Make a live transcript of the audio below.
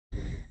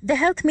The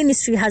Health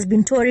Ministry has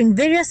been touring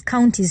various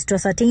counties to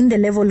ascertain the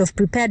level of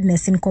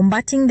preparedness in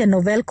combating the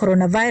novel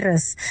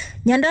coronavirus.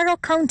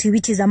 Nyandarua County,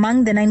 which is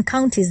among the 9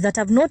 counties that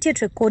have not yet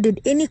recorded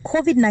any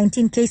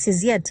COVID-19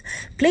 cases yet,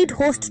 played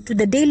host to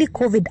the daily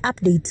COVID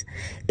update.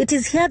 It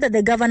is here that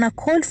the governor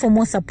called for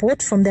more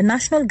support from the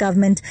national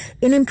government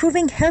in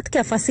improving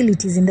healthcare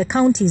facilities in the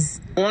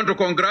counties. I want to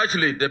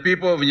congratulate the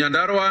people of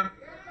Nyandarua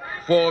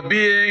for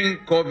being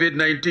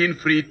COVID-19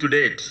 free to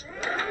date.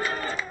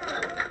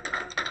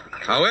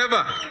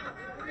 However,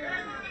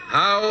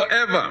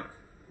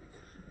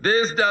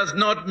 this does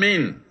not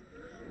mean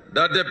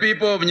that the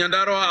people of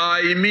Nyandarua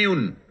are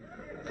immune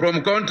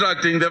from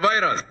contracting the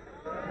virus.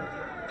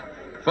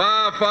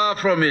 Far, far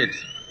from it.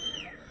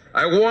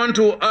 I want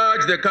to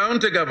urge the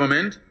county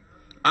government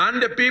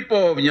and the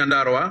people of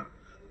Nyandarua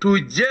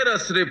to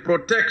jealously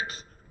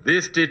protect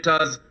these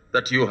status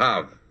that you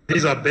have. This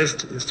is our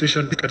best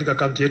institution katika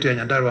county yetu ya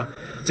Nyandarua.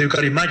 So you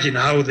can imagine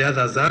how the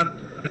others are.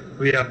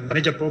 We have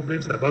major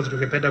problems about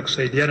tungependa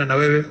kusaidiana na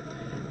wewe.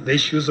 The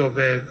issues of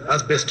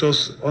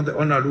asbestos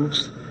on our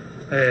roofs,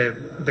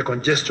 the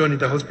congestion in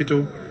the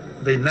hospital,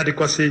 the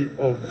inadequacy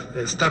of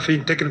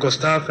staffing, technical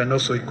staff, and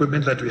also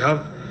equipment that we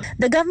have.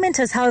 The government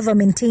has, however,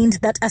 maintained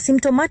that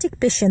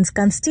asymptomatic patients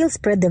can still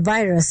spread the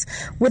virus,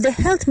 with the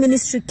Health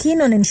Ministry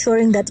keen on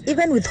ensuring that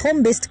even with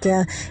home-based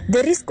care,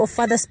 the risk of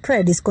further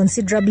spread is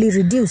considerably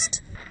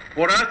reduced.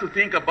 For us to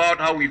think about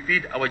how we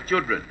feed our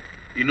children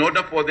in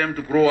order for them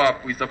to grow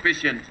up with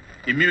sufficient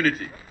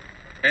immunity.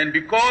 And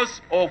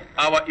because of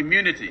our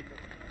immunity,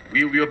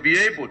 we will be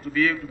able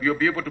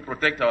to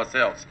protect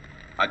ourselves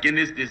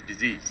against this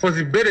disease.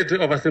 Possibility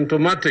of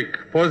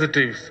asymptomatic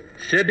positives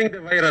shedding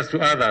the virus to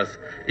others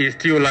is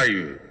still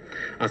live.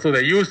 And so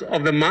the use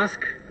of the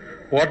mask,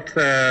 what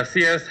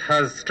CS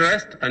has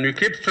stressed, and we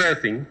keep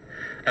stressing,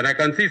 and I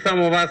can see some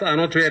of us are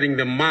not wearing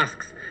the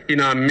masks in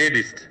our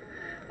midst.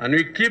 And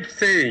we keep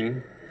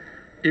saying,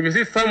 if you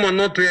see someone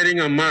not wearing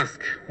a mask,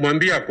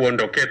 mwambie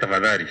kuondoke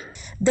tafadhali.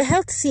 The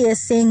Health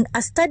CS saying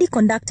a study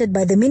conducted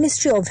by the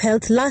Ministry of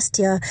Health last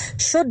year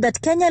showed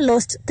that Kenya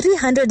lost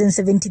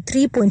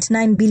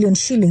 373.9 billion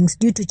shillings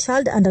due to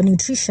child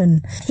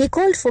undernutrition. He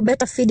called for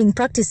better feeding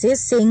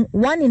practices, saying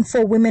 1 in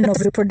 4 women of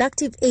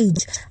reproductive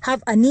age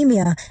have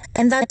anemia,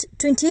 and that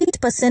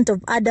 28%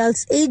 of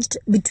adults aged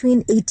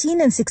between 18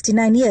 and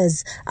 69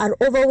 years are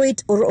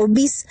overweight or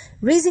obese,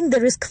 raising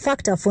the risk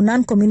factor for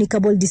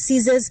non-communicable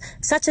diseases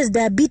such as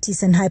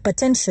diabetes and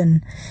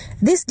hypertension.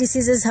 These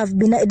diseases have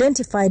been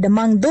identified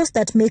among those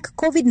that make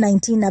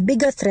COVID-19 a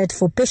bigger threat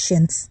for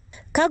patients.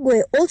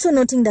 Kagwe also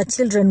noting that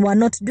children were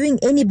not doing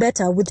any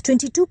better, with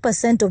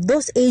 22% of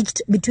those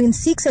aged between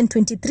 6 and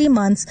 23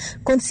 months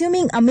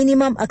consuming a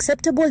minimum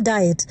acceptable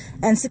diet,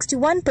 and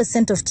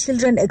 61% of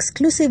children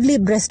exclusively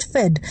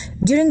breastfed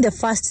during the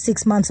first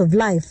 6 months of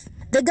life.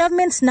 The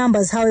government's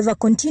numbers, however,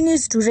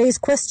 continues to raise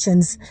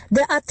questions.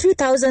 There are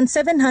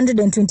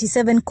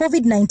 3,727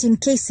 COVID-19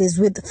 cases,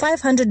 with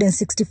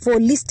 564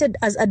 listed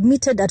as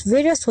admitted at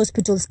various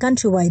hospitals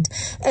countrywide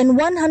and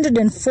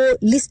 104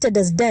 listed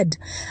as dead.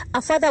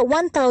 A further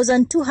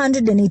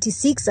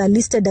 1,286 are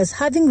listed as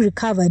having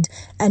recovered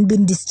and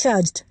been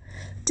discharged.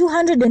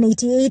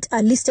 288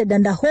 are listed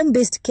under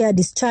home-based care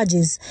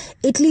discharges.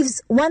 It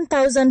leaves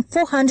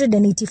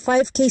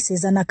 1,485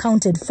 cases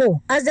unaccounted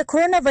for. As the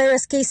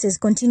coronavirus cases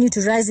continue to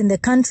rise in the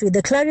country,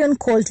 the clarion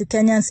call to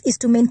Kenyans is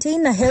to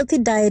maintain a healthy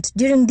diet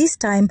during this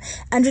time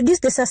and reduce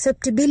the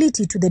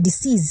susceptibility to the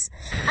disease.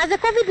 As the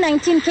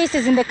COVID-19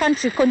 cases in the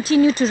country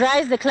continue to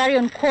rise, the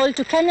clarion call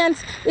to Kenyans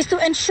is to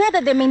ensure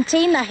that they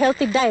maintain a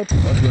healthy diet.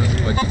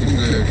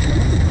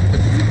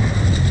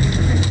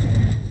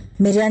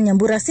 Marian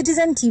Nyambura,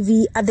 Citizen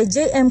TV, at the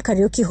JM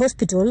Karaoke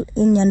Hospital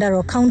in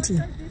Nyandarua County.